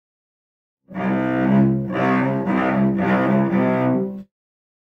Hi,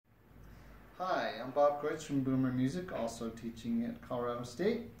 I'm Bob Kreutz from Boomer Music, also teaching at Colorado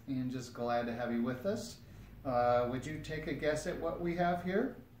State, and just glad to have you with us. Would you take a guess at what we have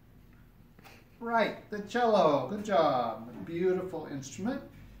here? Right, the cello. Good job. A beautiful instrument.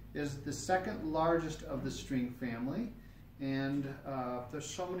 Is the second largest of the string family, and there's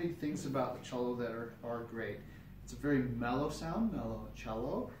so many things about the cello that are great. It's a very mellow sound, mellow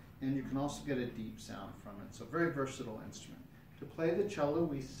cello, and you can also get a deep sound from it. So very versatile instrument. To play the cello,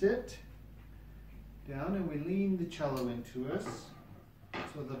 we sit down and we lean the cello into us.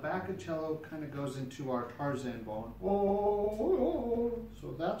 So the back of cello kind of goes into our Tarzan bone. Oh,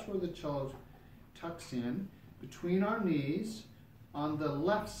 so that's where the cello tucks in between our knees on the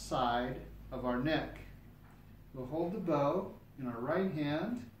left side of our neck. We'll hold the bow in our right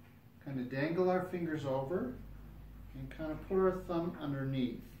hand, kind of dangle our fingers over, and kind of put our thumb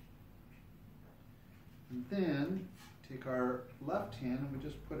underneath. And then take our left hand and we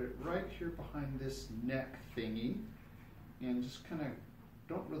just put it right here behind this neck thingy, and just kind of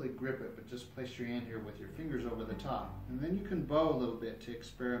don't really grip it, but just place your hand here with your fingers over the top. And then you can bow a little bit to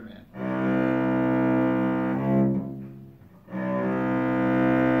experiment.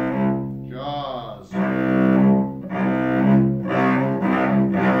 Jaws.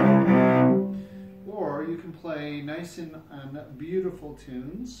 Or you can play nice and beautiful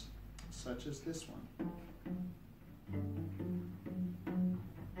tunes, such as this one.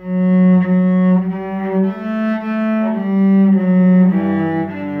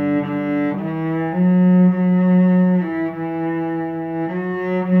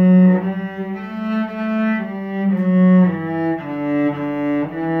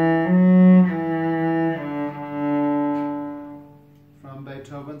 From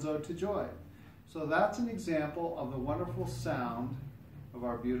Beethoven's Ode to Joy. So that's an example of the wonderful sound of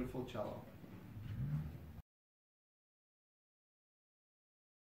our beautiful cello.